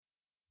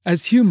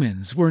As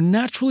humans, we're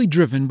naturally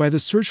driven by the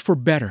search for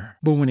better.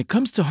 But when it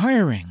comes to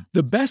hiring,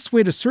 the best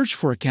way to search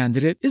for a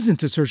candidate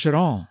isn't to search at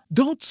all.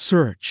 Don't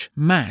search,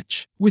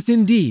 match with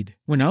Indeed.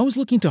 When I was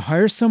looking to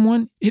hire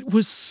someone, it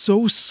was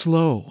so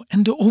slow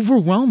and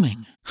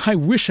overwhelming. I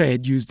wish I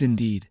had used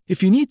Indeed.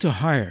 If you need to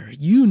hire,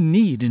 you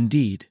need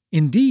Indeed.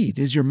 Indeed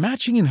is your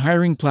matching and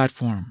hiring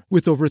platform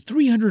with over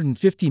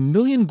 350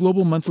 million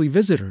global monthly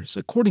visitors,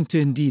 according to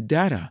Indeed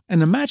data,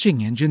 and a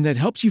matching engine that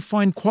helps you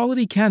find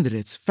quality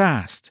candidates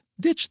fast.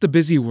 Ditch the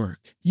busy work.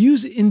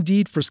 Use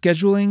Indeed for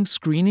scheduling,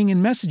 screening,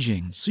 and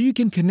messaging so you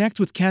can connect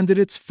with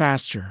candidates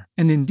faster.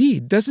 And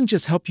Indeed doesn't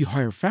just help you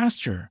hire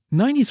faster.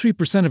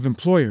 93% of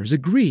employers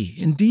agree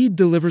Indeed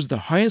delivers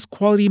the highest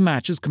quality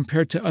matches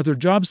compared to other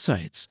job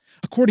sites,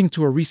 according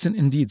to a recent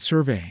Indeed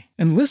survey.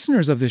 And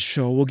listeners of this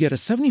show will get a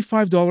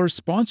 $75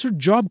 sponsored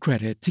job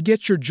credit to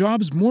get your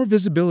jobs more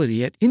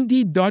visibility at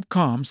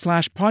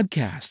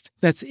Indeed.com/podcast.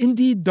 That's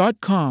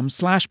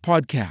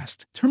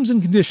Indeed.com/podcast. Terms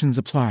and conditions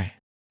apply.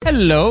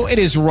 Hello, it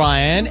is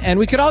Ryan, and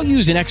we could all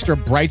use an extra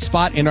bright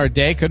spot in our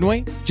day, couldn't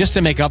we? Just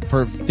to make up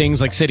for things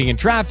like sitting in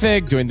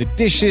traffic, doing the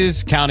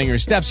dishes, counting your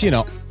steps,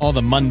 all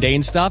the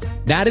mundane stuff.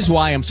 That is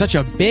why I'm such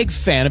a big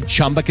fan of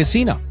Chumba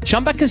Casino.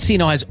 Chumba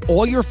Casino has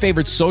all your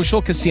favorite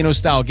social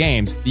casino-style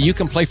games that you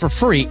can play for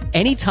free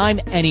anytime,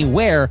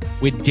 anywhere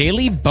with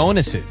daily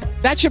bonuses.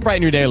 That should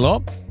brighten your day a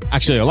little.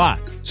 Actually, a lot.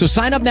 So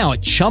sign up now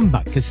at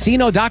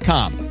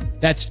ChumbaCasino.com.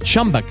 That's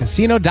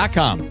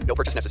ChumbaCasino.com. No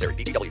purchase necessary.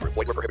 VGW Group.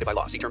 Void where prohibited by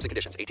law. See terms and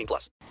conditions.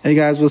 18+. Hey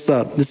guys, what's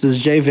up? This is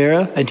Jay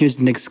Vera, and here's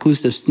an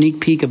exclusive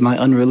sneak peek of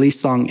my unreleased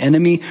song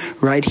Enemy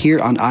right here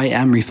on I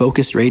Am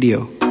Refocused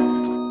Radio.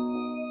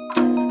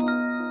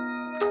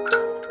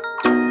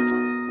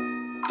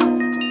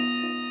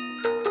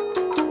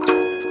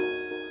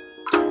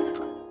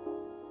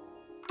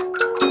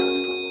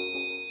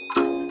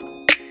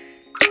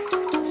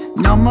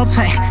 No more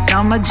pain,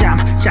 no more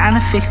drama, trying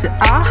to fix it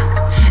all.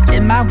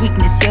 In my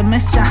weakness, you're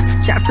mistrust,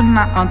 trapped in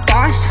my own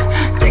thoughts.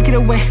 Take it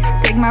away,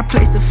 take my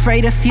place,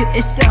 afraid of you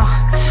itself.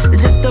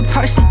 Just a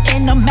person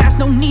in a mask,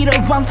 no need to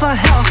run for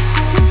help.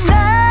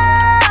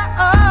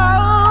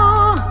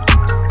 Now,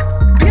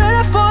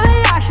 beautiful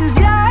the ashes,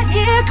 yeah,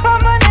 here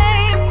come my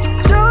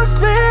name. Blue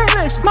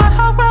spirits, my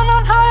heart run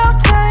on high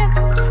octane.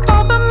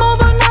 I've been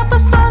moving up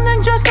a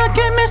something just to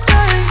keep me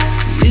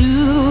sane.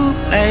 You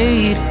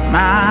played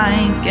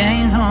mind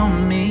games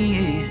on me.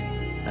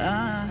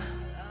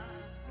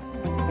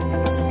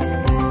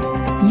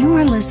 You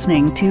are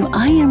listening to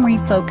I Am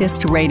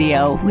Refocused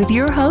Radio with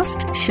your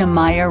host,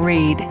 Shamaya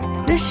Reed.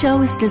 This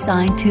show is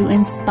designed to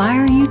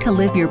inspire you to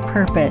live your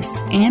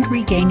purpose and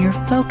regain your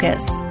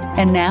focus.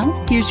 And now,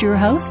 here's your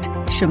host,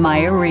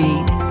 Shamaya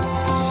Reed.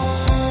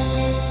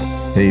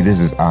 Hey, this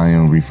is I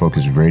Am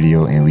Refocused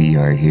Radio, and we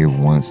are here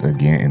once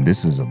again, and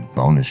this is a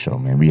bonus show,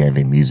 man. We have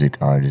a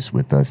music artist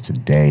with us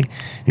today.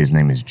 His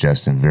name is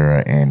Justin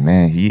Vera, and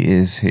man, he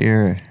is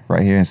here,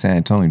 right here in San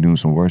Antonio, doing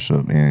some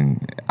worship, and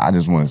I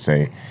just want to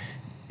say,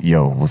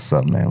 yo, what's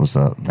up, man? What's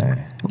up, man?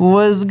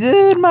 What's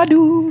good, my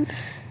dude?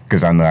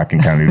 Because I know I can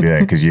kind of do that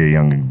because you're a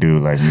younger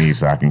dude like me,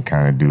 so I can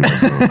kind of do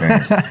those little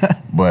things.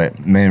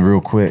 But, man, real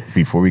quick,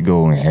 before we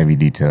go in heavy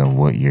detail on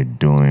what you're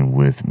doing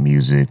with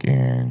music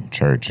and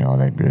church and all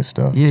that good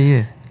stuff,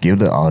 give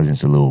the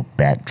audience a little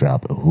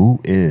backdrop of who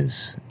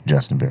is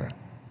Justin Vera?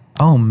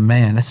 Oh,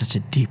 man, that's such a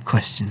deep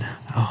question.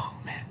 Oh,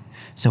 man,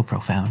 so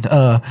profound.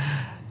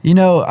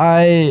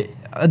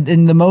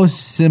 In the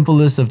most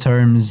simplest of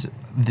terms,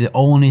 the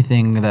only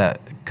thing that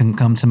can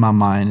come to my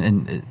mind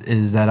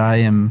is that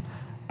I'm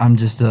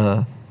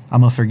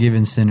a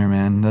forgiven sinner,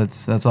 man.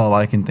 That's all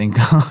I can think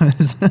of.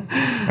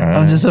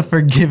 I'm just a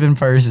forgiven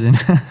person.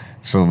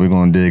 So we're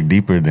gonna dig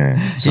deeper then.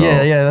 So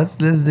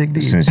let's dig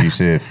deep. Since you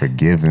said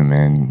forgiven,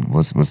 man,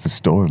 what's the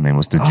story, man?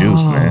 What's the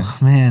juice,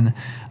 man?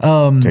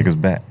 Take us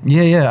back.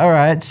 All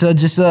right. So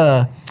just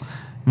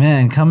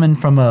man, coming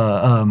from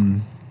a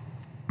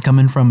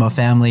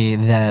family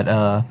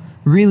that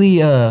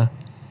really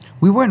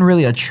we weren't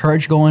really a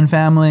church-going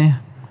family,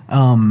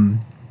 and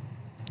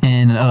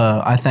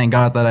I thank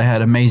God that I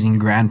had amazing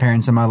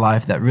grandparents in my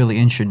life that really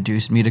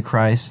introduced me to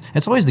Christ.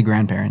 It's always the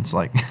grandparents,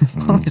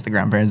 always the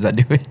grandparents that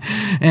do it,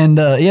 and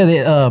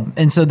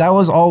and so that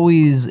was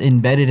always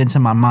embedded into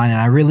my mind,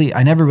 and I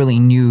never really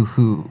knew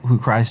who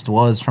Christ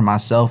was for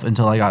myself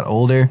until I got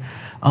older.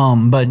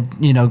 But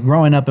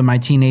growing up in my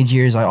teenage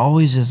years, I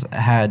always just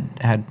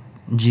had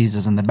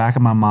Jesus in the back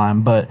of my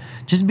mind. But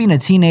just being a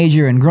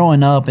teenager and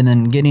growing up and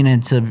then getting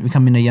into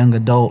becoming a young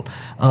adult,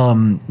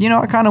 I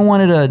kind of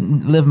wanted to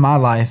live my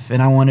life,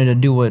 and I wanted to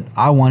do what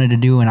I wanted to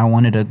do, and I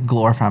wanted to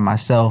glorify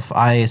myself.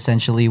 I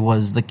essentially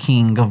was the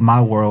king of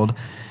my world.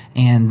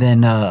 And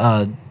then,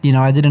 I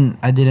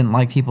didn't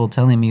like people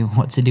telling me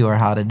what to do or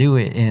how to do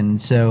it.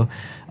 And so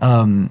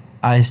I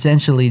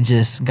essentially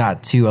just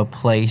got to a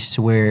place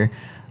where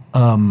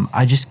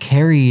I just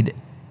carried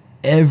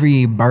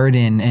every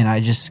burden, and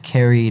I just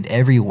carried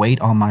every weight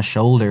on my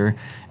shoulder,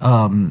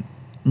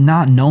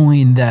 not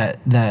knowing that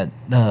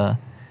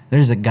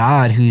there's a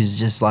God who's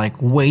just like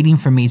waiting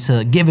for me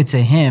to give it to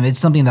him. It's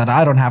something that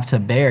I don't have to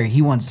bear.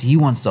 He wants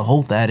to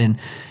hold that.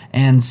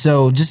 And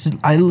so just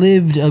I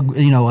lived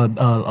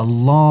a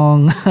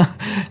long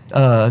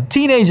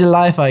teenage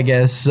life, I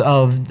guess,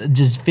 of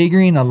just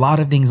figuring a lot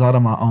of things out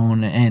on my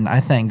own. And I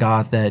thank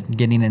God that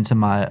getting into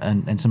my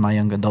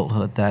young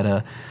adulthood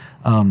that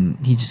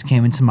he just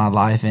came into my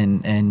life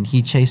and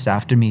he chased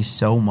after me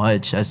so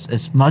much.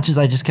 As much as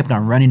I just kept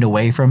on running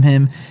away from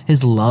him,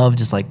 his love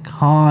just like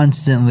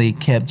constantly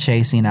kept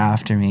chasing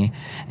after me,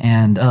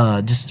 and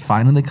just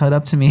finally caught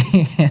up to me.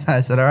 And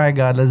I said, all right,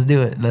 God, let's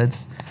do it.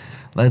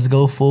 Let's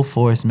go full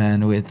force,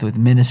 man, with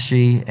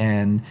ministry.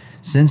 And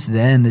since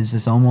then, it's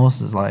just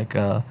almost as like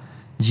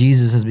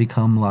Jesus has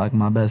become like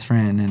my best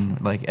friend,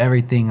 and like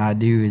everything I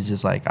do is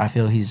just like I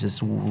feel he's just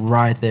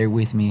right there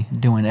with me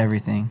doing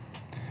everything.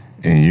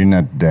 And you're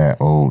not that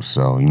old,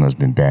 so you must have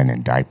been batting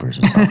in diapers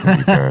or something.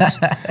 Because,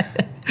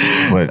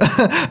 but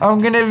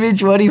I'm gonna be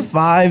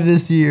 25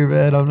 this year,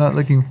 man. I'm not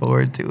looking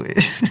forward to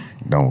it.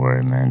 Don't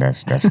worry, man.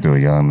 That's still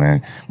young,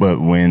 man. But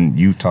when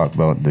you talk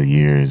about the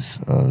years,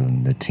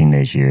 the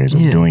teenage years of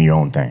doing your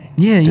own thing,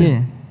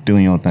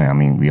 doing your own thing. I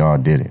mean, we all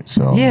did it,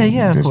 so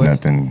there's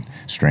nothing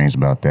strange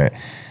about that.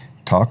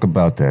 Talk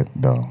about that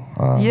though.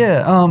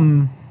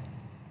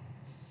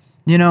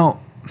 You know,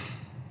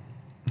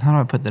 how do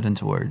I put that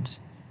into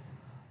words?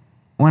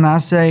 When I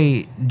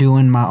say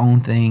doing my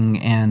own thing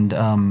and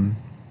kind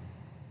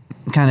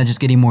of just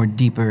getting more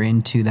deeper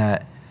into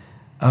that,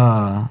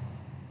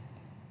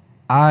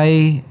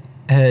 I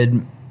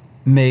had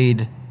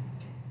made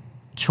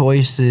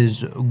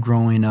choices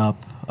growing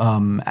up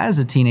as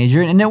a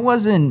teenager, and it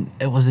wasn't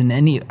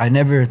any. I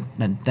never,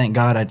 thank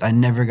God, I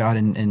never got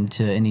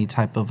into any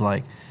type of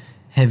like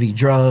heavy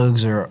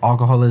drugs or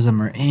alcoholism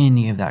or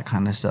any of that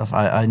kind of stuff.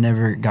 I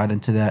never got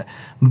into that.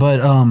 But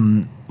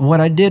what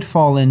I did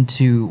fall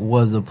into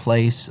was a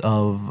place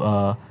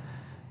of,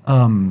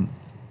 I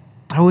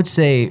would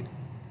say,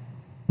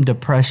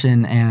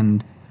 depression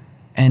and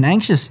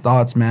anxious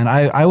thoughts, man.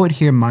 I would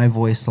hear my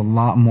voice a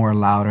lot more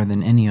louder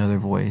than any other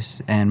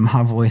voice, and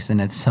my voice in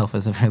itself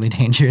is a really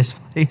dangerous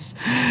place.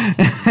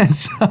 And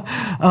so,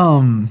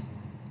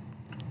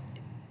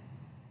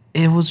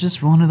 it was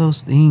just one of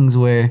those things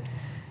where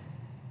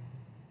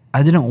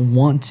I didn't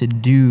want to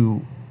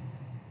do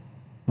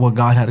what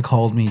God had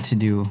called me to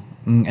do.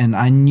 And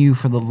I knew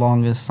for the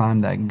longest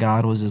time that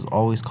God was just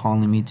always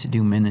calling me to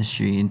do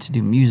ministry and to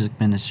do music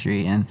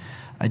ministry. And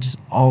I just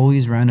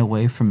always ran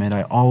away from it.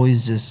 I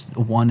always just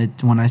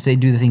wanted, when I say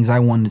do the things I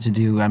wanted to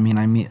do, I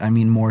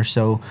mean more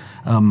so,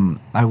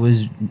 I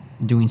was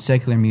doing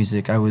secular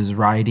music. I was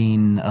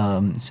writing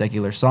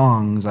secular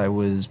songs. I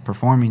was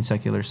performing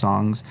secular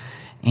songs.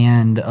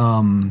 And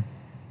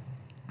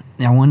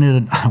I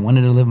wanted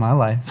to live my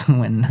life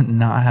and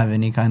not have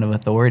any kind of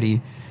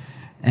authority.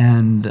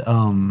 And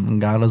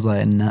God was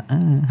like, "Nah,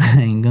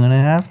 ain't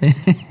gonna happen.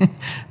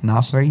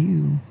 Not for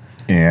you."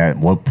 And at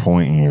what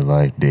point in your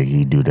life did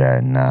he do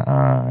that?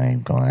 Nah,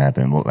 ain't gonna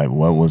happen.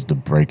 What was the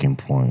breaking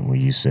point where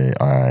you said,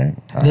 all right.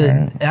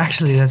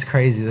 Actually, that's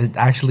crazy. That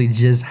actually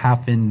just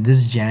happened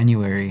this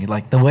January.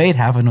 Like, the way it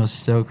happened was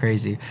so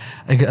crazy.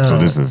 Like, so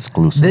this is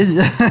exclusive. This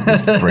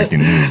is breaking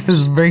news.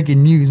 This is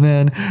breaking news,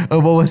 man.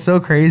 What was so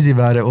crazy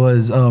about it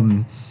was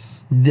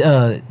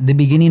the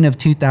beginning of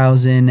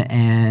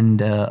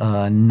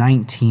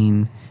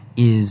 2019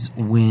 is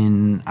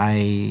when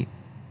I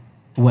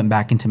went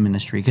back into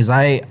ministry, because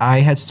I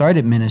had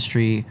started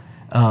ministry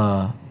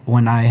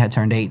when I had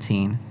turned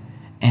 18,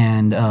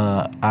 and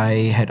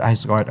I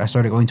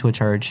started going to a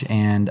church,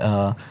 and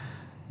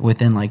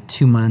within like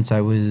 2 months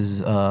I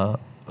was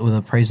with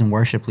a praise and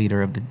worship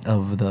leader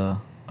of the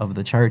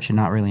church, and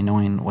not really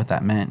knowing what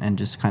that meant, and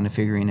just kind of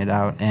figuring it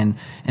out. And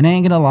I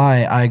ain't gonna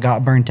lie, I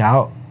got burnt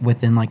out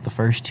within like the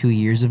first 2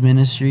 years of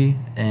ministry,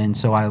 and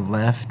so I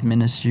left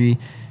ministry.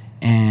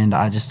 And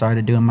I just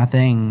started doing my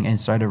thing and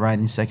started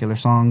writing secular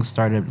songs,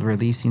 started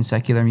releasing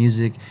secular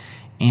music.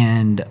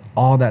 And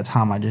all that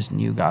time, I just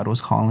knew God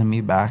was calling me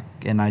back,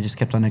 and I just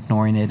kept on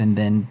ignoring it. And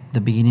then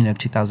the beginning of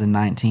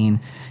 2019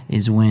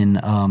 is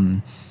when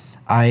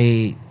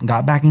I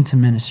got back into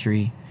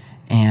ministry.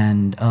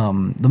 And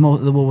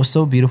what was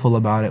so beautiful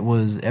about it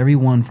was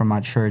everyone from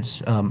my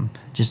church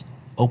just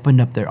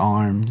opened up their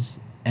arms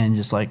and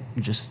just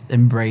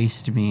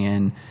embraced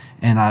me.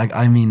 And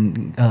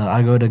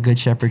I go to Good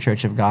Shepherd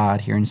Church of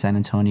God here in San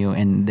Antonio,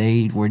 and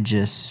they were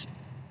just,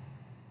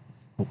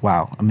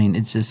 wow. I mean,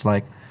 it's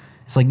like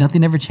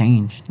nothing ever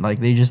changed. Like,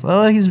 they just,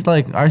 he's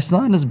like, our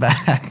son is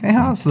back.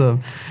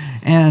 Awesome.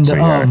 And so you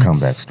got a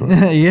comeback story.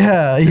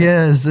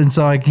 Yes. And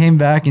so I came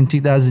back in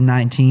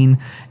 2019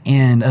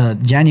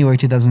 and January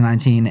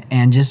 2019,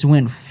 and just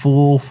went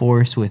full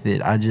force with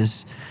it. I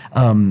just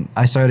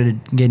I started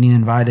getting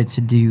invited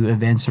to do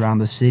events around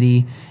the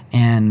city,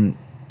 and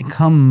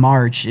come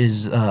March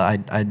is I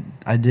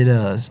did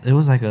it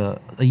was like a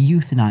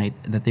youth night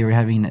that they were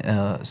having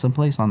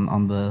someplace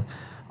on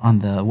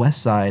the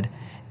west side,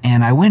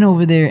 and I went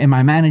over there, and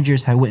my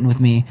managers had went with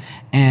me,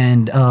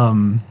 and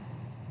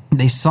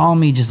they saw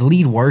me just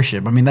lead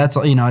worship. I mean, that's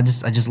all, I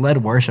just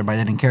led worship. I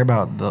didn't care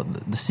about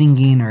the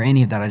singing or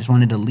any of that. I just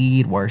wanted to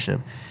lead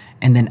worship.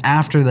 And then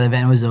after the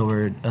event was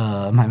over,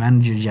 my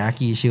manager,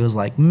 Jackie, she was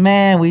like,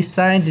 man, we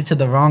signed you to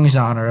the wrong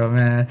genre,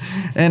 man.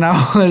 And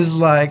I was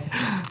like,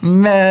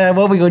 man,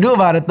 what we gonna do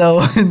about it,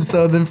 though? And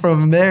so then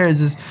from there,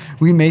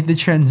 we made the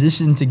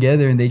transition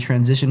together, and they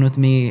transitioned with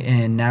me.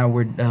 And now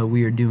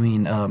we are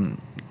doing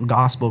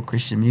gospel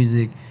Christian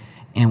music,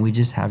 and we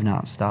just have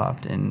not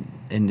stopped. And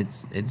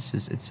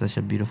it's such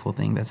a beautiful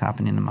thing that's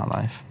happening in my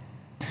life.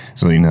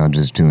 So,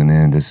 just tuning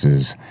in, this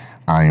is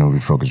I Am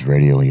Refocused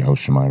Radio. Your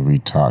host, Shemai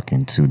Reed,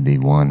 talking to the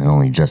one and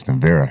only Justin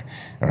Vera.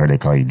 I heard they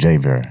call you Jay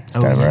Vera. Is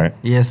that right?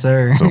 Yes,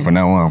 sir. So, from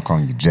now on, I'm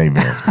calling you Jay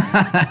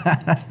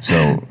Vera.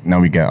 So, now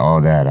we got all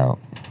that out.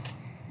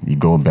 You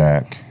go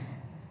back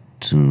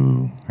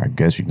to, I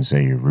guess you can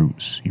say, your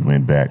roots. You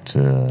went back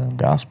to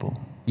gospel.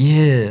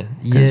 Yeah.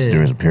 Because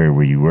there was a period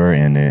where you were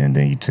in it, and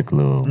then you took a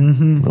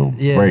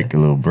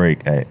little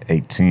break at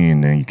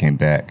 18, then you came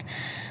back.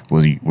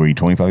 Were you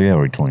 25 yet or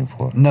were you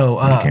 24? No.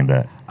 When you came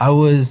back? I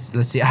was,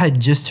 I had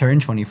just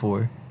turned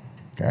 24.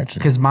 Gotcha.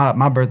 Because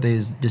my birthday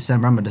is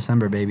December. I'm a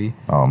December baby.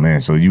 Oh,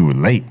 man. So you were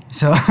late.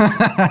 So,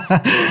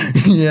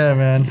 yeah,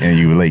 man. And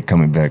you were late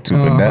coming back, too.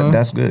 But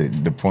that's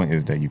good. The point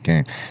is that you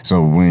came.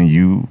 So when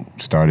you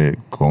started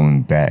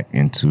going back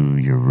into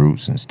your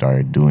roots and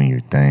started doing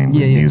your thing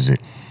with music,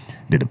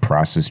 did the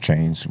process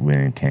change when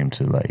it came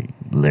to like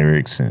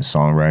lyrics and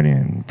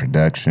songwriting and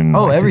production?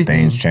 Oh, like, everything.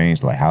 Did things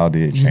change? Like, how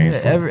did it change?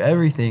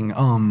 Everything.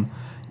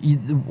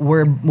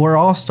 Where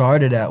all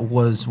started at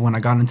was when I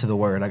got into the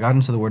Word. I got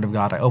into the Word of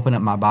God. I opened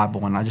up my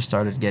Bible and I just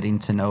started getting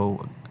to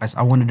know.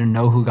 I wanted to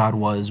know who God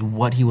was,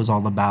 what He was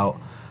all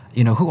about.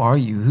 Who are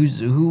you?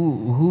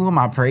 Who am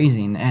I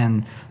praising?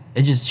 And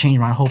it just changed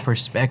my whole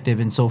perspective.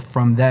 And so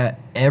from that,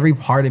 every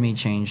part of me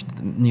changed.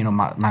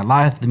 My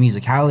life, the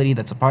musicality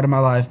that's a part of my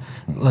life,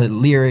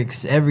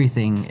 lyrics,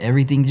 everything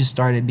just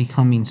started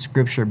becoming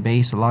scripture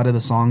based. A lot of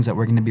the songs that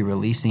we're going to be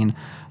releasing,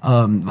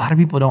 a lot of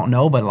people don't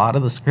know, but a lot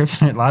of the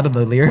scripture, a lot of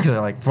the lyrics are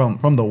like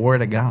from the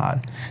Word of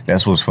God.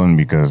 That's what's fun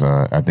because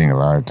I think a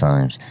lot of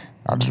times,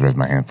 I'll just raise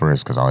my hand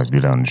first because I always do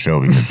that on the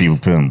show because people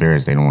feel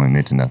embarrassed. They don't want to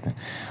admit to nothing.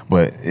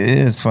 But it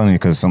is funny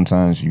because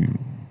sometimes you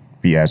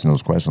be asking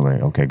those questions like,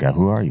 okay, God,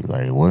 who are you?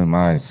 Like, what am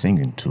I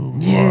singing to?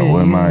 Or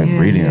what am I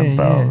reading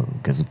about?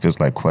 Because it feels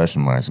like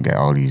question marks. Got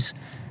all these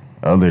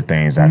other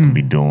things I could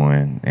be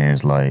doing, and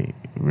it's like,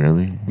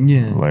 really?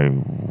 Yeah. Like,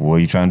 what are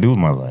you trying to do with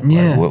my life?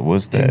 Yeah. Like,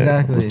 what's that?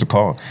 Exactly. What's the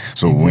call?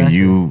 So when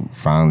you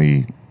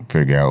finally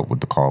figure out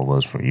what the call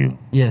was for you,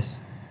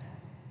 yes.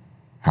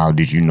 How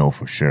did you know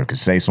for sure?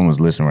 Because say someone's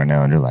listening right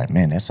now and they're like,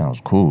 man, that sounds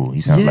cool.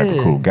 He sounds like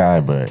a cool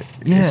guy, but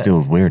it's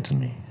still weird to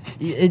me.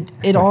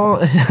 It all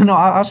no,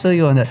 I'll feel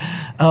you on that.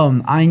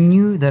 I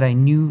knew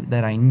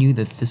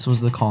that this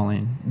was the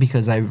calling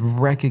because I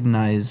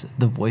recognize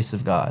the voice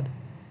of God,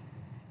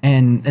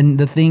 and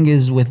the thing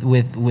is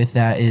with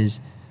that is,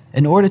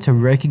 in order to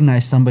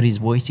recognize somebody's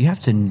voice, you have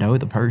to know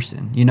the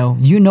person.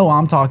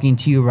 I'm talking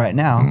to you right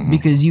now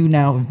because you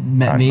now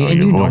met me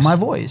and you know my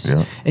voice,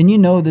 and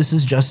this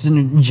is Justin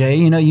and Jay.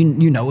 You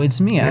know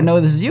it's me. I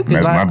know this is you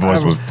because my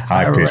voice was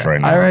high pitched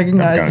right now. I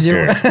recognize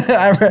your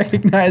I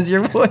recognize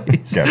your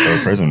voice. Got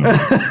third person.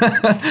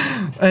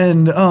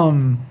 And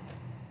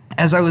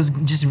as I was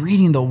just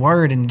reading the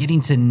Word and getting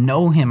to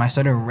know Him, I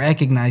started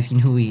recognizing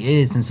who He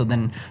is. And so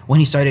then when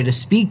He started to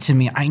speak to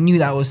me, I knew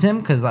that was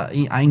Him because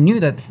I knew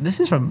that this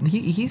is from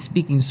He's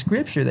speaking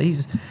Scripture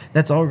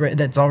that's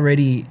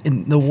already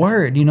in the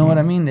Word. You know what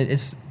I mean?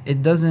 It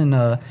doesn't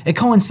it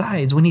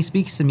coincides when He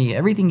speaks to me.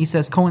 Everything He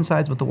says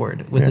coincides with the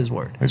Word, with His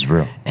Word. It's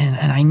real.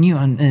 And I knew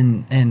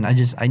and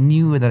I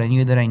knew that I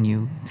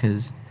knew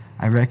because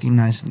I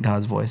recognized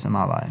God's voice in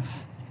my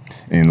life.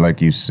 And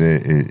like you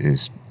said,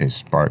 it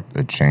sparked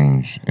a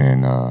change.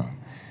 And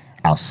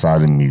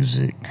outside of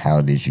music,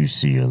 how did you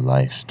see your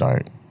life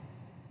start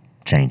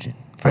changing?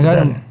 I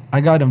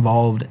got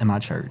involved in my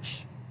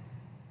church.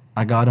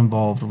 I got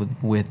involved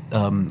with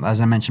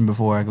as I mentioned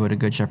before, I go to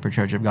Good Shepherd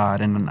Church of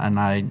God, and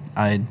I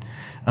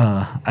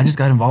just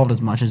got involved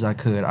as much as I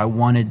could. I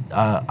wanted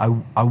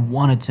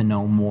to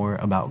know more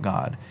about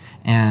God,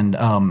 and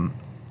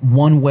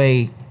one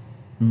way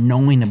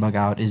knowing about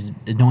God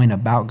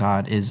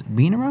is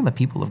being around the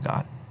people of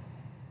God.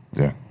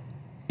 Yeah.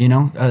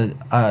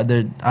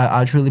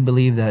 I truly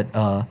believe that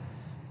the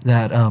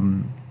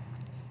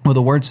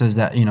Word says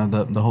that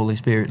the Holy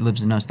Spirit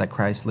lives in us, that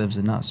Christ lives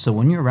in us. So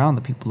when you're around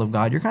the people of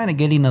God, you're kind of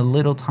getting a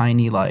little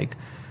tiny like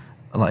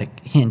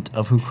hint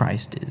of who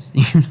Christ is.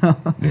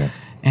 Yeah.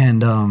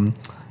 And I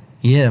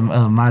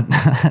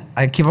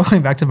keep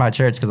going back to my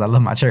church because I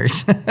love my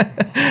church.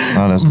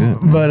 Oh, that's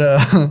good. Man. But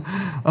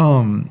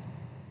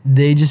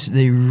they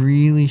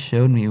really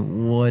showed me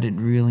what it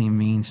really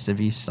means to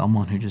be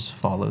someone who just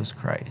follows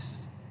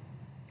Christ.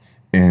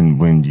 And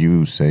when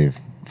you say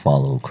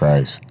follow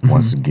Christ,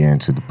 once again,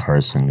 to the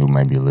person who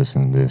might be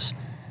listening to this,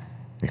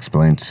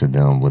 explain to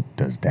them what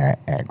does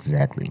that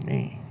exactly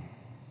mean?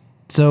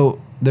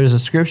 So there's a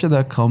scripture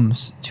that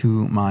comes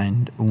to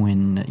mind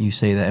when you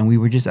say that, and we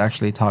were just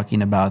actually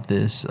talking about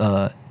this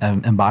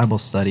in Bible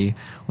study.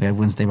 We have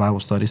Wednesday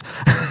Bible studies.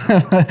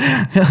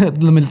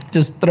 Let me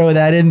just throw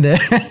that in there.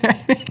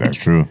 That's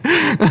true.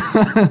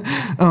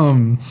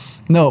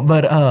 No,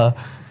 but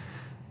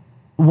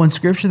one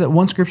scripture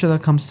that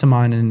comes to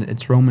mind, and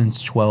it's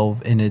Romans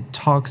 12, and it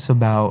talks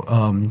about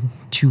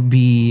to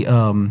be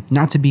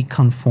not to be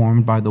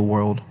conformed by the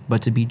world,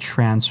 but to be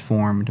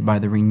transformed by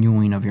the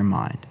renewing of your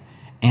mind.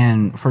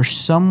 And for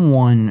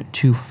someone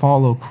to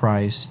follow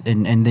Christ,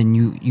 and then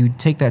you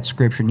take that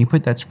scripture and you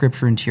put that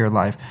scripture into your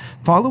life,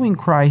 following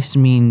Christ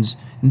means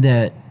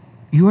that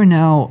you are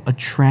now a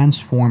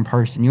transformed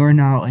person. You are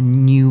now a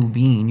new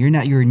being.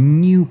 You're a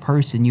new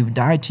person. You've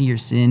died to your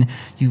sin.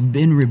 You've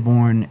been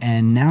reborn,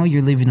 and now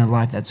you're living a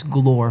life that's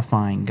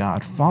glorifying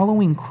God.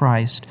 Following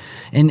Christ,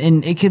 and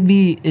it could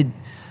be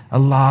a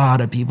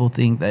lot of people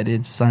think that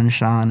it's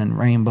sunshine and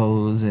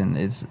rainbows, and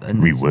it's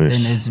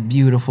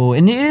beautiful,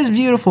 and it is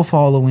beautiful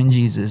following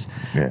Jesus.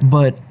 Yeah.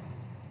 But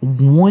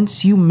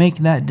once you make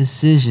that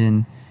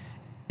decision,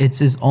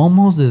 it's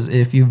almost as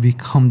if you've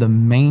become the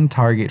main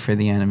target for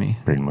the enemy.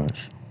 Pretty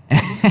much.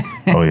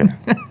 Oh, yeah.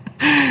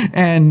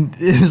 And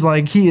it's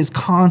like he is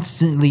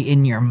constantly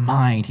in your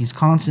mind. He's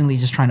constantly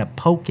just trying to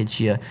poke at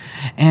you.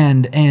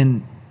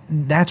 And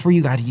that's where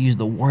you got to use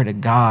the word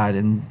of God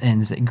and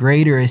say,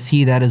 greater is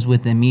he that is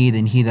within me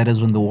than he that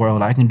is in the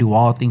world. I can do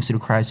all things through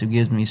Christ who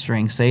gives me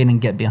strength. Satan,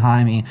 get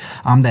behind me.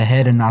 I'm the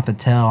head and not the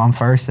tail. I'm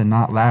first and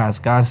not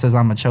last. God says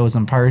I'm a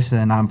chosen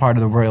person. I'm part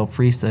of the royal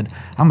priesthood.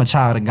 I'm a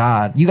child of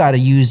God. You got to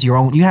use your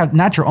own, you have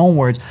not your own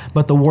words,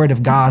 but the word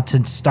of God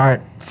to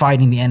start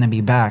fighting the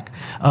enemy back.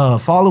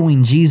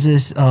 Following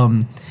Jesus,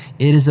 it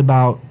is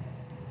about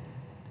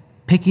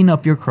picking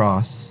up your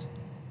cross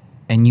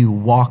and you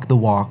walk the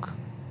walk.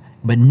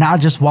 But not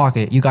just walk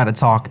it. You got to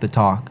talk the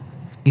talk.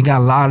 You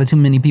got a lot of too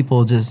many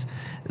people just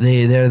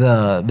they're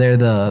the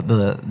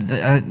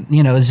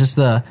it's just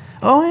the,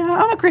 oh yeah,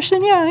 I'm a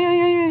Christian, yeah,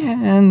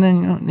 and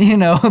then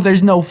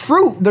there's no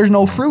fruit.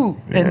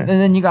 Yeah. And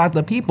then you got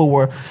the people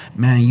where,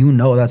 man,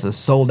 that's a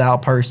sold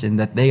out person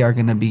that they are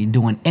gonna be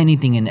doing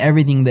anything and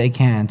everything they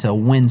can to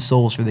win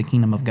souls for the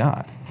kingdom of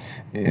God.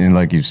 And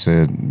like you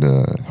said,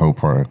 the whole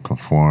part of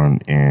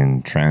conform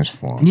and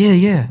transform.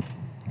 Yeah.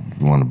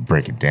 You want to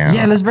break it down?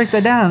 Yeah, let's break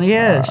that down.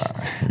 Yes.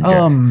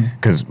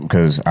 Because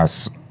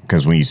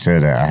when you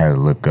said that, I had to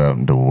look up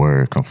the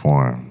word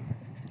conform.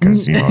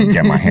 Because I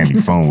got my handy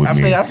phone with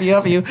me. I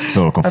feel you.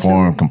 So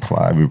conform,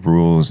 comply with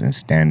rules and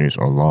standards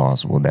or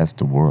laws. Well, that's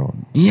the world.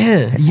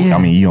 Yeah. I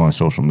mean, you on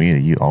social media,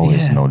 you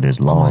always know there's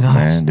laws,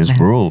 man. There's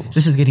rules.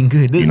 This is getting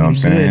good. You know what I'm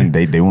saying?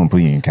 They wouldn't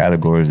put you in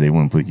categories. They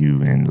wouldn't put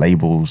you in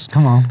labels.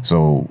 Come on.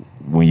 So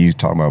when you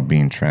talk about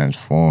being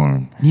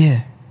transformed,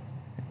 yeah,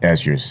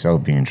 as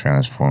yourself being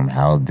transformed,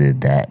 how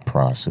did that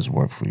process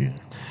work for you?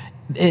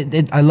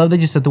 I love that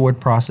you said the word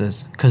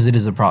process, because it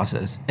is a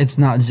process. It's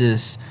not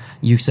just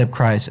you accept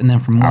Christ and then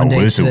from one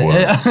day to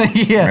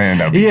yeah, man,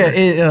 that'd be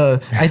great.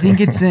 I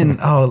think it's in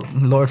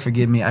Lord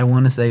forgive me, I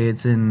want to say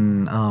it's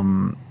in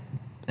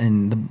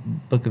the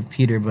book of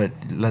Peter, but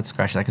let's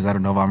scratch that because I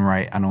don't know if I'm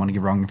right. I don't want to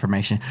give wrong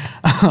information.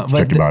 But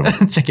check your Bible.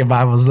 Check your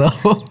Bibles though.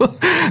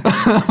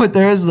 But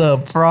there's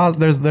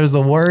there's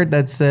a word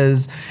that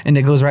says, and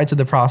it goes right to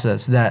the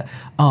process that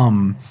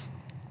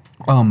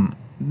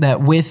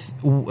that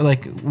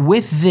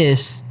with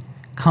this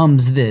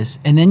comes this,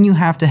 and then you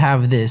have to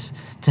have this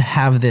to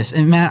have this.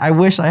 And man, I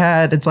wish I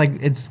had.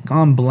 It's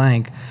gone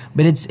blank,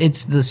 but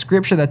it's the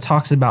scripture that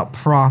talks about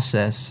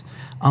process.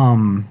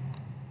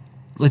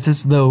 It's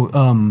as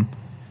though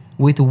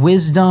with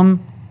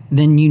wisdom,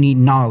 then you need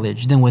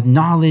knowledge. Then with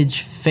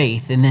knowledge,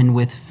 faith, and then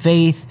with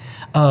faith,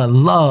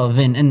 love.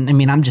 And I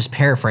mean, I'm just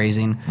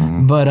paraphrasing,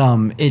 but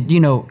and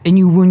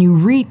when you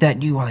read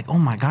that, you are like, oh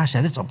my gosh,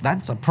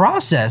 that's a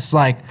process.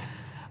 Like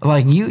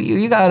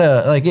you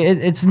gotta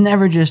it's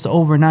never just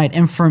overnight.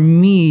 And for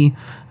me,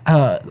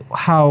 I'm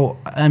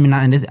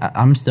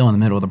still in the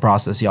middle of the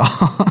process, y'all.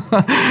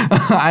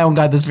 I don't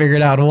got this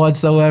figured out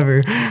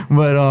whatsoever,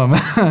 but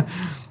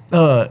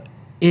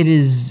it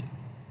is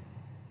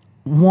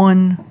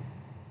one,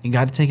 you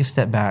got to take a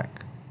step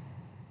back.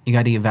 You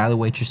got to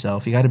evaluate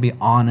yourself. You got to be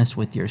honest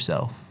with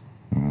yourself.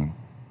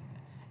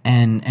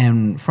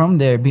 And from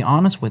there, be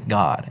honest with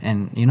God.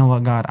 And you know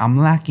what, God, I'm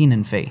lacking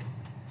in faith.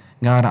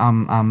 God,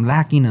 I'm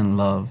lacking in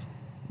love.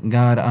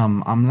 God,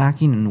 I'm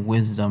lacking in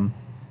wisdom.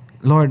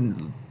 Lord,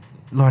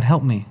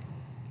 help me.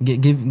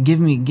 Give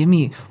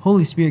me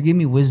Holy Spirit, give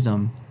me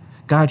wisdom.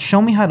 God,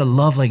 show me how to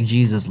love like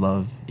Jesus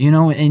loved.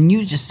 And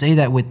you just say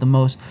that with the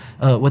most,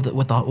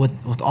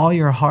 with all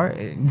your heart.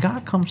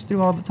 God comes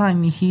through all the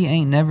time. He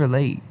ain't never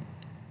late.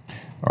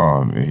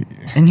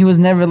 And he was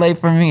never late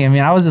for me. I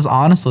mean, I was just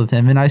honest with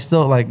him, and I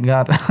still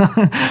God,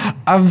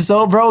 I'm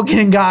so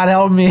broken. God,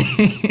 help me.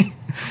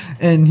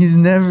 And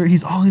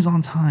he's always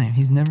on time.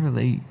 He's never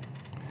late.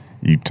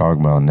 You talk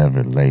about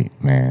never late,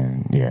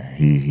 man. Yeah,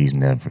 he's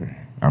never.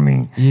 I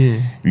mean,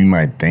 yeah. You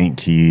might think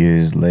he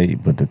is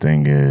late, but the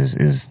thing is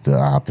the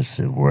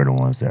opposite. We're the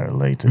ones that are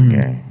late to the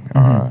game.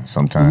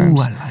 Sometimes.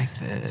 Ooh, I like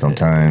that.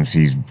 Sometimes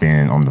he's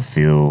been on the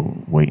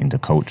field waiting to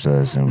coach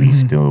us, and we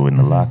still in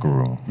the locker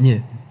room. Yeah.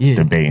 Yeah.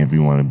 Debating if we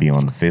want to be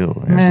on the field.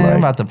 And Man, it's like, I'm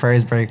about to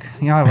praise break.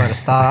 Y'all about to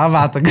stop. I'm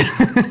about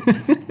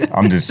to.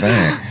 I'm just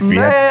saying,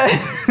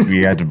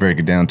 we have to break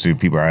it down to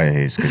people our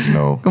age, because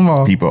Come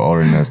on. people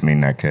older than us may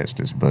not catch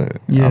this, but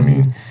Yeah.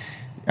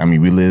 I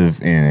mean, we live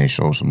in a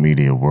social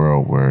media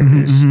world where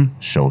it's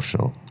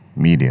social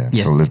media.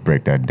 Yes. So let's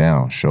break that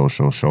down.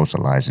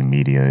 Socializing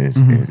media is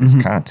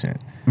content.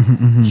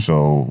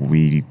 So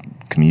we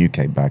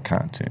communicate by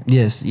content.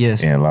 Yes.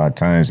 And a lot of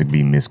times it'd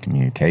be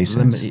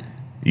miscommunications.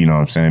 You know what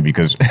I'm saying?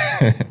 Because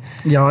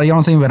y'all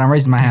don't see me, but I'm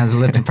raising my hands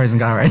and lifting praising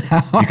God right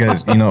now.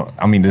 because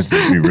I mean, this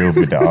is to be real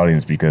with the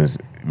audience, because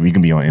we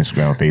can be on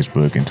Instagram,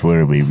 Facebook, and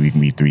Twitter, but we can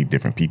be 3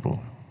 different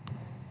people,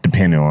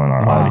 depending on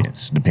our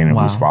audience, depending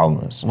on who's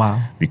following us. Wow.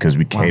 Because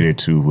we cater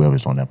to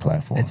whoever's on that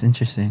platform. It's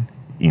interesting.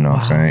 You know what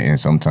I'm saying? And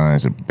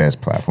sometimes the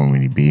best platform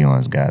when you be on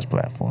is God's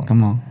platform.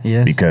 Come on.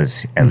 Yes.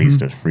 Because at least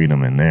there's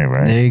freedom in there,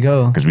 right? There you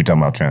go. Because we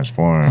talking about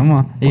transform. Come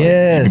on. but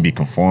Yes. You can be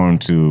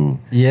conformed to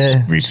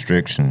Yeah.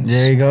 restrictions.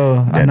 There you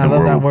go. that And I the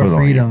love that world word put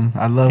on you. freedom.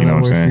 I love You know that what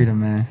I'm word saying? freedom,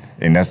 man.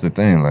 And that's the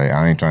thing. Like,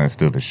 I ain't trying to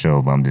steal the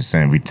show, but I'm just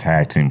saying we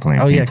tag team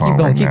playing Oh ping yeah, pong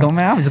keep right going,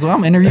 now. man.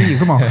 I'm interviewing you.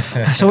 Come on.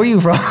 So where you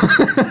from?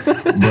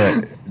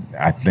 But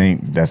I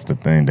think that's the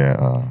thing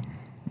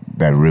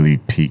that really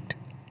piqued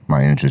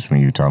my interest when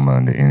you were talking about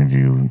in the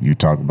interview. You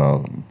talk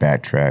about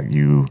backtrack.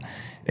 You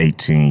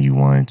 18, you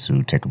wanted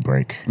to take a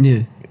break.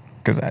 Yeah.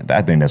 Because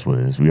I think that's what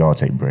it is. We all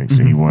take breaks.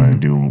 So you want to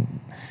do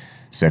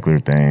secular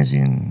things,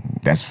 and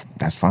that's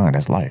fine.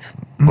 That's life.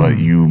 But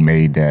you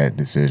made that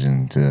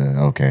decision to,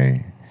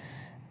 okay,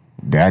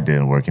 that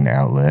didn't work in the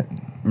outlet.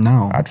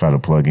 No. I tried to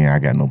plug in. I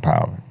got no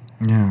power.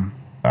 Yeah.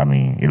 I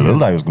mean, it looked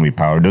like it was going to be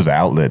power. There's an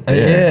outlet there.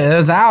 Yeah,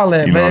 there's an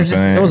outlet, You know but what I'm it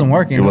saying? wasn't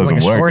working. It was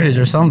like a shortage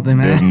or something,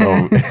 man. There's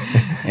no,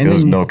 And there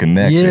was then- no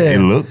connection. yeah. It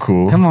looked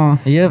cool. Come on.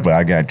 Yep. But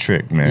I got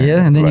tricked, man.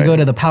 Yeah, and then you Like, go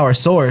to the power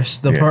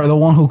source, the Yeah. the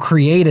one who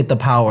created the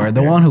power,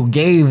 the one who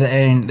gave,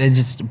 and it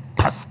just.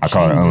 I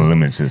call it changes.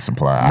 unlimited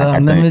supply. The I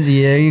unlimited- think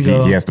yeah, you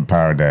go. He has the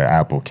power that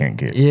Apple can't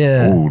get.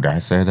 Yeah. Ooh, did I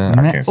say that? Man.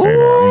 I can't say that.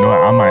 You know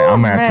what?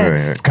 I'm gonna have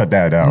man. to cut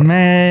that out.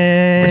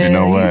 Man, But you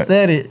know what? You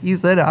said it. You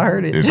said it. I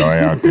heard it. It's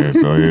already out there,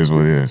 so it is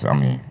what it is. I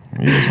mean,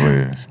 it is what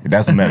it is.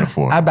 That's a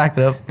metaphor. I back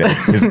it up.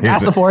 Here's I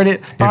support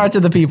it. Power to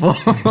the people.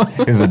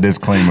 There's a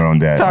disclaimer on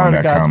that Power on to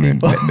that God's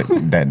comment. people.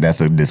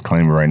 That's a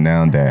disclaimer right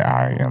now that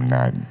I am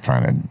not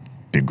trying to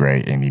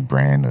degrade any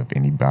brand of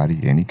anybody,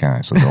 any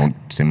kind. So don't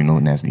send me no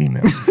nasty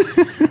emails.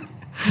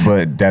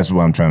 But that's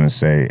what I'm trying to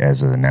say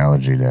as an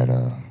analogy that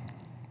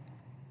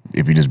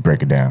if you just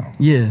break it down,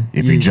 Yeah.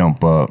 if yeah. you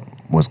jump up,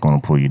 what's going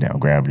to pull you down?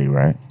 Gravity,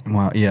 right?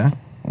 Well, yeah.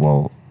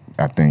 Well,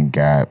 I think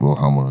God will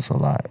humble us a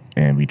lot,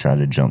 and we try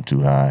to jump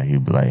too high. He'll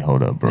be like,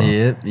 "Hold up, bro,"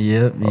 Yep.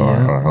 or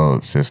 "Hold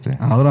up, sister."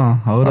 Hold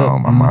on.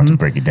 I'm gonna have to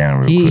break it down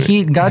real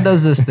quick. God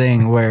does this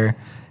thing where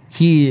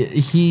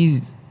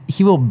he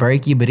will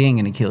break you, but he ain't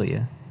gonna kill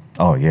you.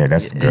 Oh yeah,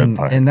 that's the good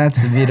part. And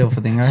that's the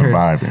beautiful thing.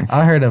 Surviving.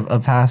 I heard a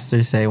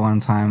pastor say one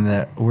time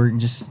that we're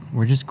just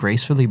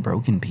gracefully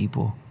broken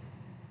people.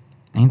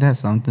 Ain't that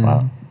something?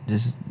 Wow.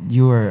 Just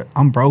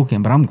I'm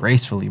broken, but I'm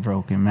gracefully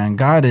broken, man.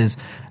 God is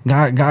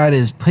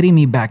putting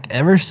me back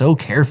ever so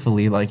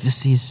carefully. Like,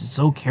 just he's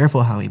so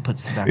careful how he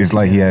puts it back. It's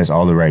like he together. has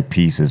all the right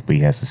pieces, but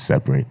he has to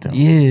separate them.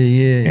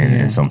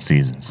 Yeah. In some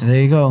seasons.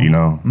 There you go. You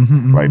know,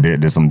 like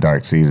there's some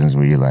dark seasons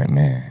where you're like,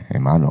 man,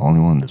 am I the only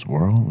one in this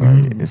world?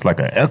 Like, it's like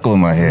an echo in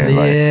my head.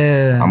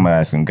 Yeah. Like, I'm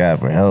asking God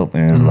for help,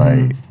 and it's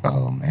like,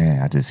 oh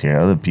man, I just hear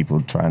other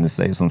people trying to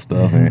say some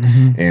stuff,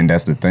 and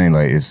that's the thing.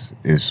 Like, it's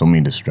so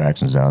many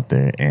distractions out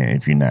there, and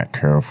if you're not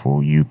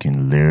careful, you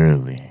can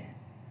literally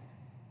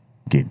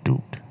get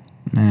duped.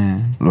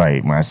 Man.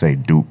 Like, when I say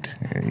duped,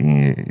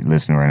 you're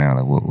listening right now,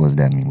 like, what does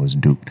that mean? What's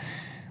duped?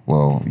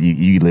 Well,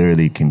 you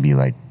literally can be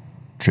like,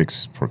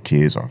 tricks for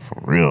kids are for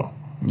real.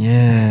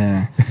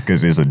 Yeah.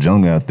 Because there's a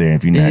jungle out there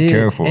if you're not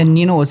careful. And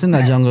you know what's in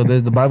that jungle?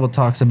 The Bible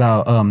talks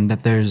about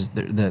that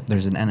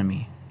there's an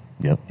enemy.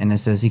 Yep. And it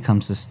says he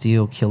comes to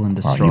steal, kill, and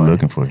Oh, destroy. he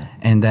looking for you.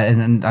 And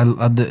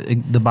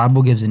the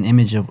Bible gives an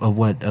image of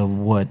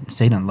what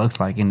Satan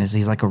looks like, and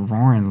he's like a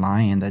roaring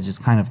lion that's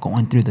just kind of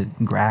going through the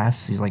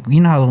grass. He's like,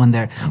 you know how when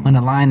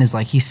the lion is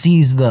like he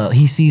sees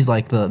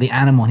like the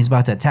animal and he's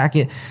about to attack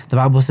it. The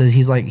Bible says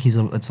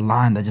it's a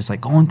lion that's just like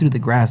going through the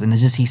grass, and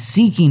it's just he's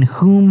seeking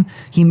whom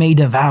he may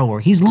devour.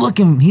 He's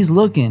looking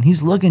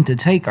to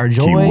take our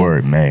joy.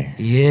 Keyword may.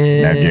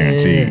 Yeah. Not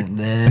guaranteed.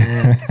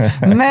 Man.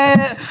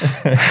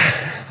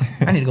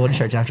 I need to go to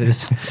church after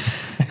this.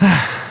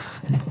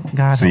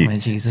 God help me,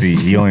 Jesus.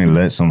 See, he only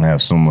lets them have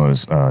so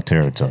much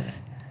territory.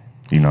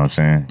 You know what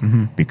I'm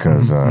saying?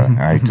 Because I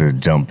hate to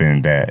jump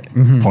in that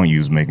point you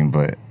was making,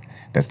 but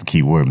that's the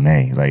key word,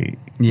 may. Like,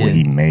 Yeah. what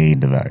he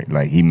made,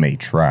 like, he may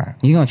try.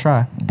 You gonna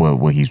try. But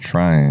what he's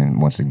trying,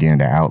 once again,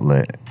 the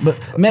outlet, But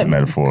the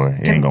metaphor,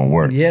 it ain't gonna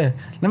work. Yeah.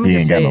 Let me He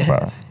just ain't say got no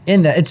power.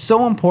 in that it's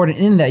so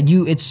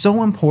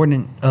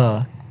important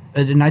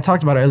and I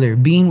talked about it earlier,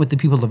 being with the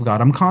people of God.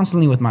 I'm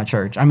constantly with my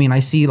church. I mean, I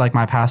see like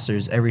my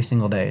pastors every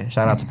single day.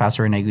 Shout out to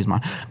Pastor Rene Guzman.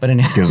 But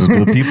anyway, Because of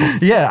good people.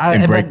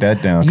 yeah, break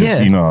that down,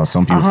 because you know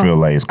some people feel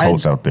like it's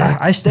cults out there.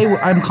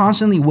 I'm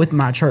constantly with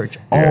my church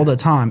all the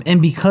time,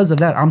 and because of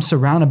that, I'm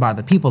surrounded by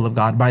the people of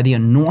God, by the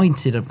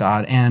anointed of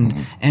God, and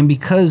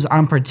because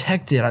I'm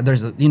protected,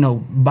 there's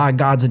by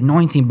God's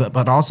anointing,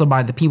 but also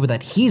by the people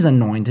that He's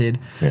anointed.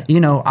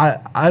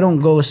 I don't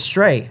go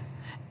astray.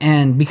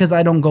 And because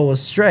I don't go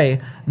astray,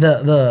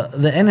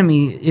 the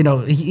enemy,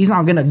 he's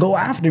not gonna go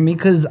after me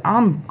because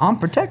I'm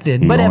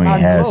protected. He but only if I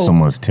has go, so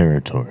much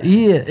territory.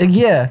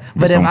 Yeah.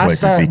 But if some I places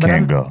start, he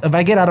can't go. if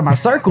I get out of my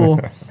circle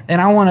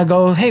and I want to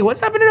go, hey, what's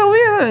happening over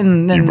here?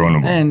 You're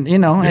vulnerable.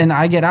 And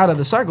I get out of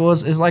the circle,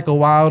 it's like a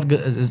wild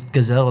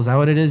gazelle. Is that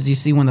what it is? Do you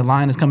see when the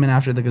lion is coming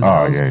after the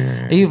gazelles? Oh,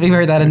 yeah. You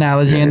heard that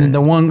analogy, and then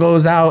the one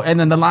goes out, and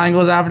then the lion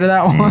goes after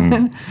that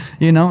one.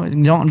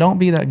 Don't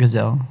be that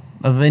gazelle.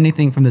 Of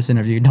anything from this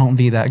interview, don't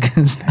be that.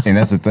 And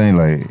that's the thing,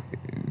 like,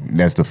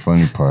 that's the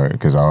funny part,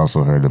 because I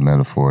also heard the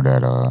metaphor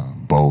that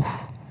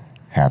both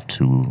have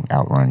to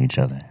outrun each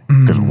other.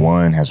 Because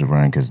one has to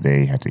run because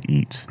they have to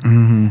eat.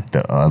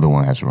 The other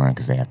one has to run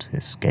because they have to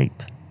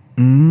escape.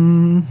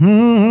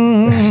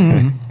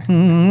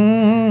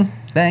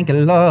 Thank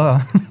you,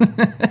 Lord.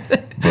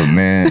 But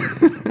man,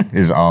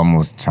 it's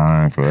almost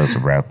time for us to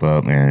wrap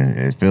up, and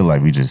it feels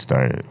like we just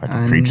started like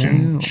a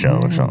preaching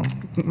show or something.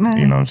 Man,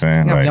 you know what I'm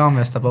saying? Like, y'all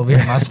messed up over here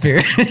in my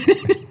spirit.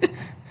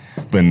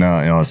 But no,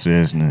 in all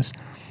seriousness,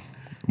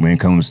 when it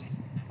comes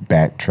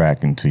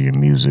backtracking to your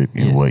music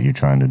and what you're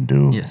trying to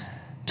do,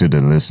 to the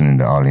listening,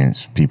 the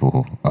audience,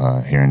 people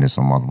hearing this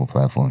on multiple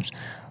platforms,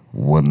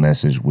 what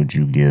message would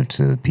you give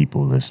to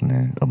people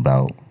listening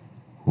about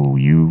who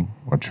you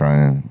are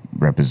trying to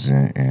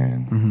represent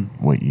and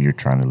what you're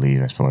trying to leave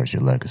as far as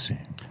your legacy?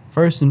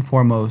 First and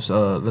foremost,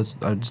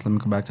 let me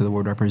go back to the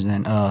word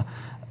represent.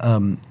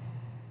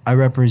 I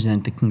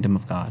represent the kingdom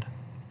of God.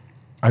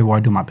 I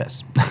do my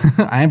best.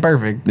 I ain't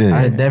perfect.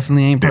 I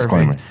definitely ain't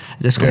perfect.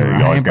 Disclaimer.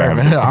 Yeah, I ain't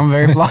perfect. I'm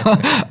very flawed.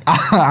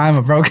 I'm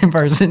a broken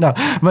person. No,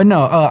 but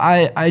no.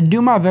 I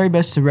do my very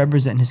best to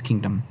represent His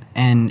kingdom,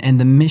 and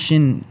the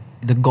mission,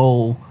 the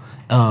goal,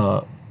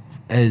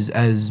 as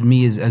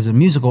a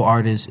musical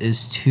artist,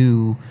 is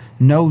to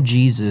know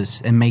Jesus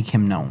and make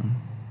Him known.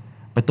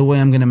 But the way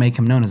I'm gonna make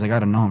Him known is I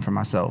gotta know Him for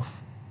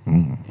myself.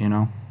 Man,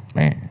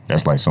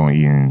 that's like someone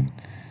eating.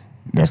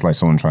 That's like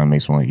someone trying to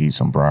make someone eat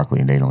some broccoli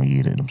and they don't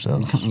eat it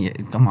themselves. Yeah,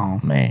 come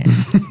on, man.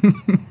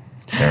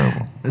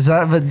 Terrible.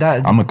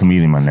 But I'm a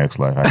comedian in my next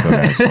life. I tell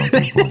that to some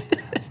people,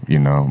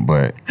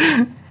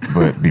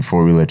 But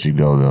before we let you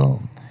go, though,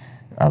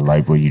 I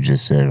like what you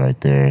just said right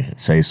there.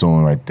 Say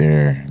someone right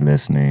there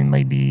listening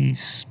may be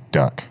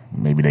stuck.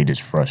 Maybe they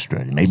just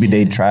frustrated. Maybe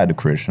they tried the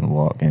Christian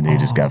walk and they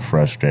just got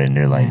frustrated. And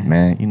they're like,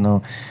 man,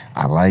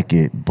 I like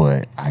it,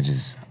 but I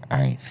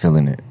ain't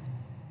feeling it.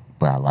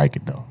 But I like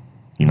it, though.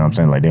 You know what I'm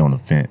saying? Like, they're on the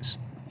fence.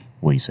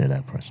 What do you say to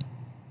that person?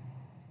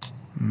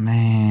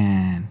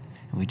 Man,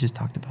 we just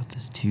talked about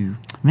this too.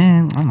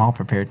 Man, I'm all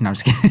prepared. No, I'm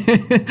just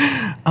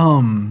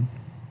kidding.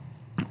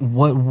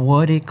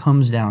 What it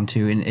comes down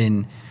to,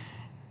 and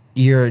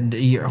you're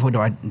what do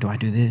I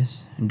do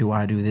this? Do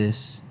I do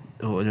this?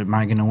 Or am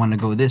I gonna want to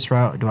go this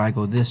route? Do I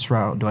go this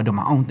route? Do I do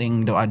my own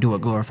thing? Do I do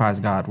what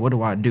glorifies God? What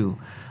do I do?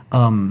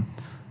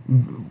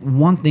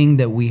 One thing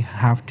that we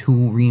have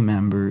to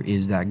remember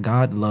is that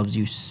God loves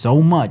you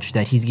so much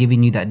that He's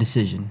giving you that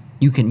decision.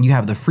 You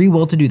have the free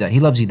will to do that. He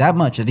loves you that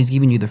much that He's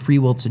giving you the free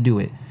will to do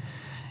it.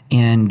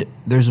 And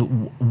there's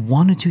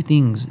one or two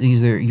things: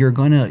 either you're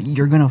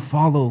gonna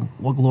follow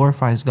what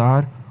glorifies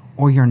God,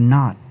 or you're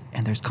not,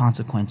 and there's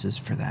consequences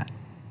for that.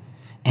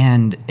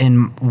 And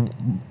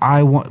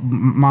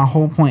my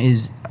whole point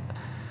is,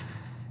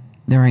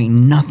 there ain't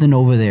nothing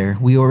over there.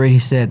 We already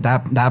said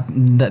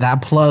that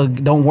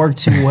plug don't work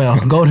too well.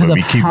 Go to the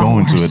keep power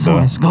going to it, though.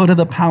 source. Go to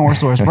the power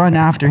source. Run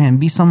after Him.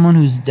 Be someone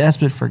who's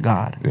desperate for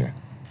God. Yeah.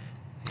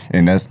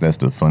 And that's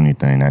the funny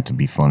thing, not to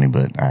be funny,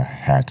 but I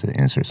had to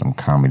insert some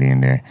comedy in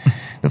there.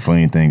 The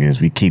funny thing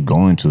is we keep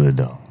going to it,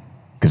 though,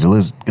 because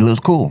it looks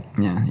cool.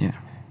 Yeah.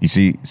 You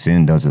see,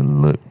 sin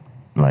doesn't look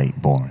like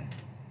boring.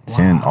 Wow.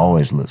 Sin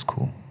always looks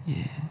cool.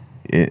 Yeah.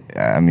 It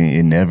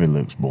never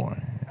looks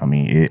boring.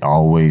 It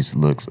always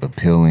looks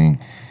appealing.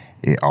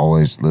 It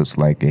always looks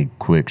like a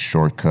quick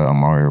shortcut on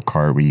Mario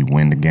Kart where you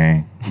win the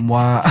game.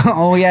 Wow.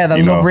 Oh yeah, that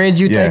little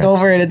bridge you take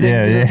over and it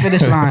takes you to the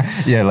finish line.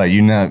 Yeah, like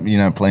you're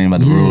not playing by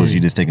the rules.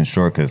 You're just taking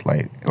shortcuts.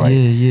 Like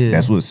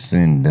that's what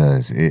sin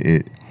does.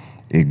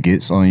 It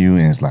gets on you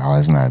and it's like, oh,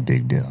 it's not a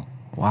big deal.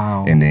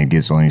 Wow. And then it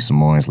gets on you some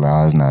more and it's like,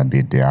 oh, it's not a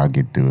big deal. I'll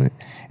get through it.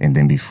 And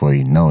then before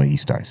you know it, you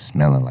start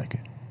smelling like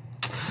it.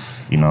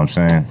 You know what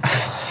I'm saying?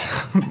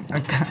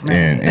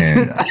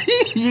 And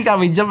you got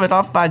me jumping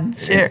off my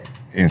chair.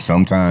 And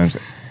sometimes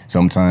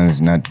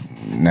not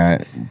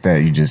Not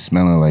that you just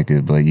smelling like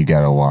it, but you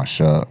gotta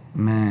wash up.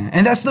 Man,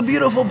 and that's the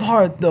beautiful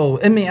part, though.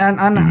 I mean,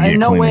 in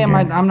no clean way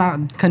again. I'm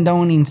not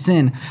condoning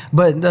sin,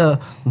 but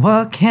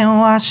what can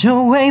wash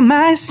away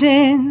my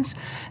sins?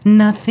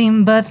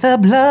 Nothing but the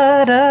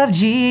blood of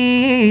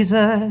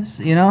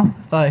Jesus. You know,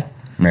 like.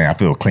 Man, I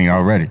feel clean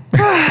already.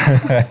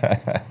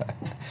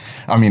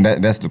 I mean,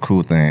 that's the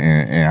cool thing,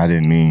 and I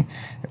didn't mean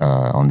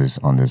on this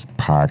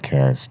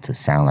podcast to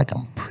sound like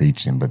I'm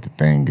preaching, but the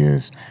thing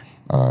is,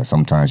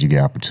 sometimes you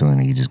get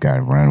opportunity, you just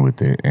gotta run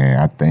with it. And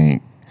I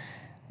think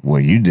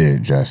what you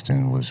did,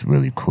 Justin, was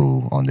really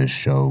cool on this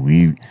show.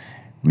 We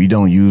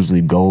don't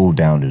usually go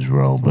down this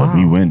road, but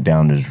we went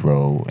down this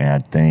road, and I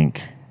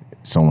think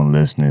someone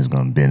listening is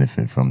gonna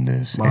benefit from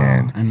this. Wow.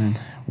 And Amen.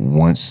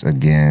 Once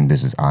again,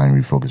 this is I Am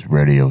Refocused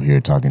Radio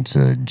here, talking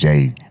to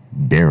Jay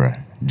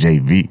Vera,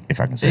 JV, if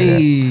I can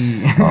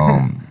say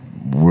that.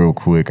 Real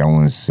quick, I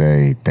want to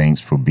say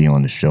thanks for being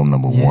on the show,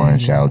 number one.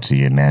 Shout out to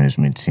your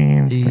management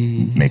team for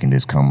making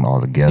this come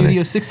all together.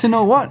 Studio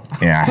 1601.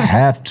 And I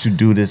have to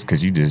do this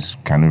because you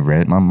just kind of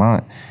read my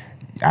mind.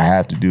 I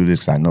have to do this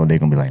because I know they're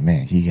going to be like,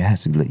 man, he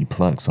has to let you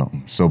plug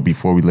something. So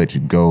before we let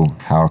you go,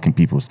 how can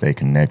people stay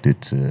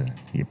connected to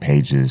your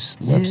pages,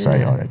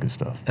 website, all that good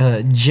stuff?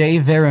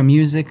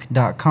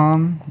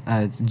 jveramusic.com.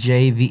 It's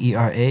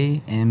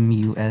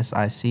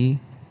JVERAMUSIC.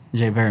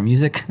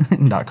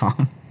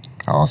 jveramusic.com.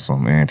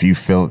 Awesome, man. If you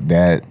felt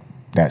that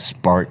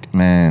spark,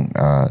 man,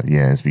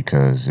 it's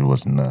because it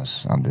wasn't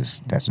us.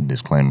 That's a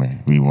disclaimer.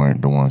 We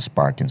weren't the ones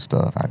sparking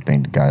stuff. I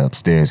think the guy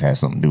upstairs had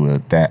something to do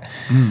with that.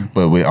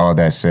 But with all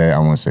that said, I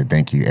want to say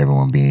thank you,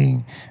 everyone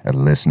being a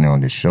listener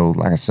on this show.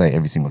 Like I say,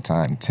 every single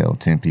time, tell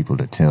 10 people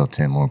to tell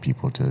 10 more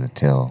people to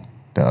tell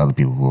the other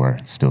people who are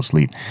still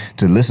asleep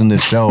to listen to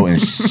the show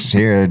and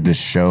share the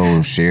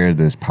show, share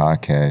this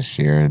podcast,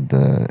 share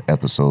the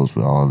episodes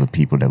with all the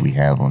people that we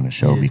have on the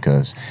show,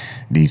 because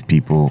these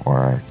people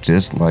are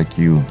just like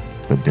you,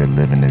 but they're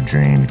living their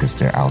dream because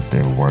they're out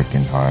there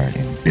working hard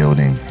and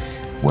building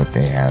what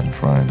they have in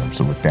front of them.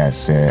 So with that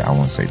said, I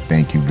want to say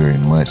thank you very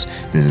much.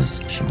 This is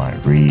Shemaiah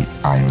Reed,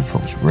 I Am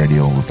Refocused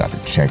Radio. We're about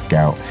to check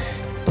out,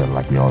 but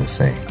like we always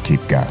say,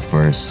 keep God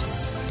first,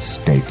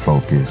 stay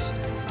focused,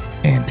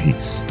 and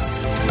peace.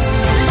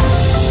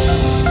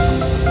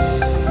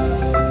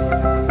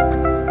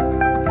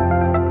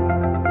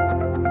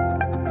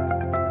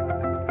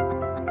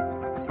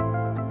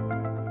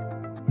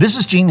 This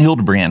is Gene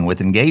Hildebrand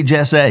with Engage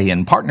SA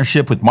in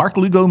partnership with Mark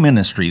Lugo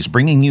Ministries,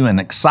 bringing you an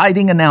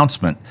exciting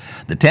announcement.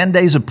 The 10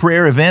 Days of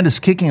Prayer event is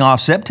kicking off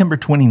September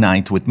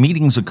 29th with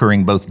meetings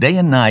occurring both day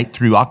and night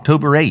through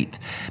October 8th.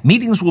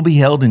 Meetings will be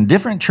held in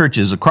different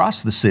churches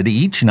across the city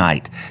each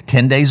night.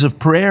 10 days of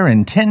prayer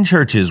in 10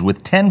 churches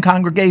with 10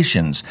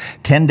 congregations.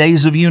 10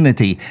 days of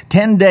unity.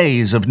 10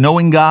 days of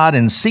knowing God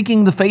and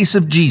seeking the face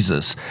of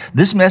Jesus.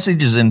 This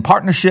message is in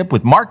partnership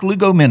with Mark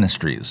Lugo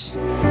Ministries.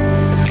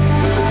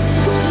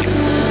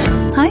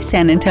 Hi,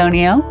 San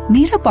Antonio.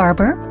 Need a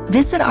barber?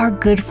 Visit our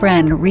good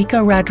friend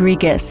Rico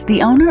Rodriguez,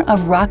 the owner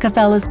of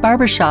Rockefeller's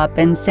Barbershop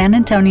in San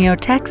Antonio,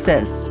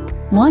 Texas,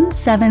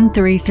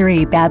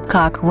 1733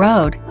 Babcock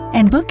Road,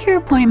 and book your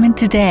appointment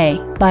today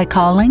by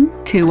calling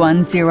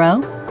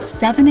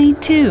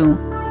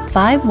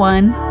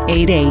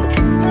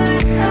 210-782-5188.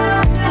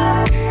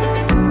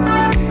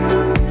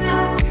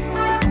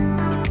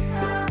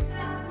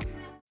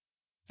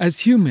 As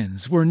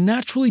humans, we're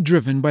naturally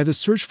driven by the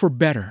search for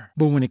better.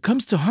 But when it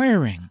comes to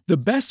hiring, the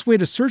best way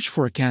to search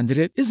for a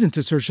candidate isn't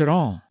to search at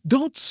all.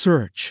 Don't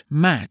search,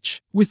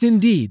 match with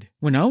Indeed.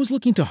 When I was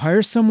looking to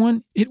hire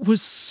someone, it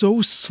was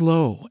so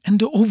slow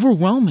and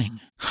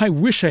overwhelming. I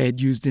wish I had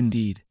used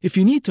Indeed. If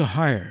you need to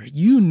hire,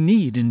 you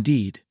need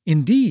Indeed.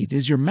 Indeed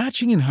is your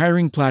matching and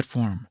hiring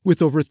platform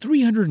with over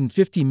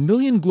 350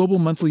 million global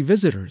monthly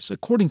visitors,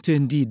 according to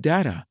Indeed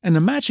data, and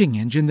a matching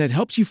engine that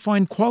helps you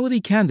find quality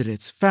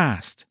candidates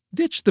fast.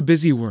 Ditch the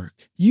busy work.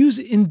 Use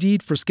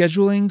Indeed for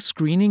scheduling,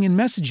 screening, and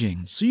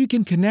messaging so you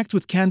can connect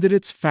with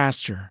candidates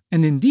faster.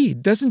 And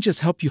Indeed doesn't just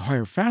help you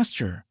hire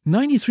faster.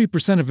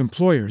 93% of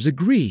employers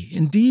agree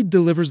Indeed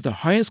delivers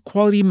the highest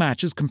quality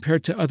matches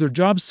compared to other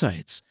job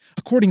sites,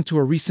 according to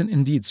a recent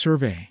Indeed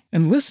survey.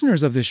 And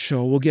listeners of this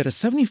show will get a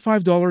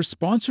 $75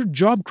 sponsored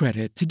job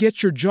credit to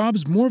get your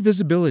jobs more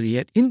visibility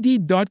at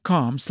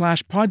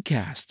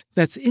Indeed.com/podcast.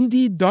 That's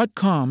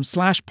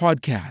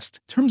Indeed.com/podcast.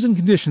 Terms and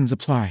conditions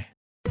apply.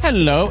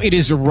 Hello, it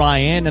is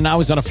Ryan, and I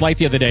was on a flight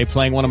the other day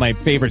playing one of my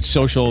favorite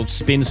social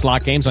spin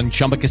slot games on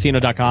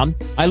ChumbaCasino.com.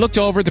 I looked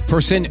over at the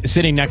person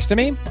sitting next to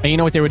me, and you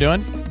know what they were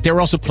doing? They were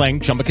also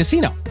playing Chumba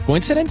Casino.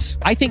 Coincidence?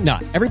 I think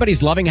not.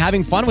 Everybody's loving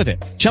having fun with it.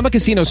 Chumba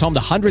Casino is home to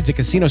hundreds of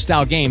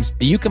casino-style games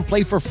that you can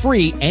play for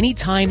free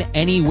anytime,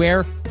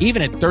 anywhere,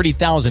 even at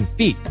 30,000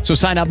 feet. So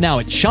sign up now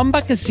at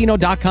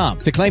ChumbaCasino.com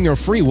to claim your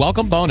free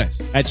welcome bonus.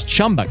 That's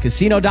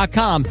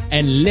ChumbaCasino.com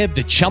and live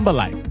the Chumba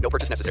life. No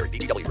purchase necessary.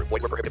 VGW. Void where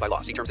prohibited by law.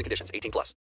 See terms and conditions. 18+.